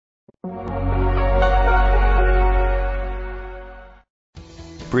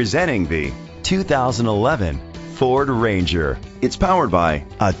Presenting the 2011 Ford Ranger. It's powered by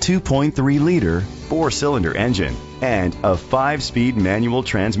a 2.3-liter 4-cylinder engine and a 5-speed manual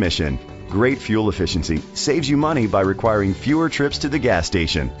transmission. Great fuel efficiency saves you money by requiring fewer trips to the gas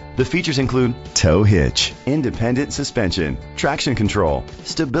station. The features include tow hitch, independent suspension, traction control,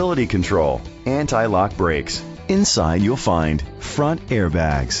 stability control, anti-lock brakes. Inside you'll find front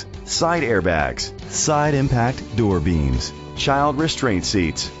airbags, side impact door beams, child restraint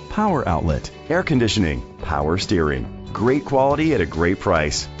seats, power outlet, air conditioning, power steering. Great quality at a great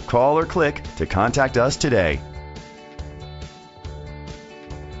price. Call or click to contact us today.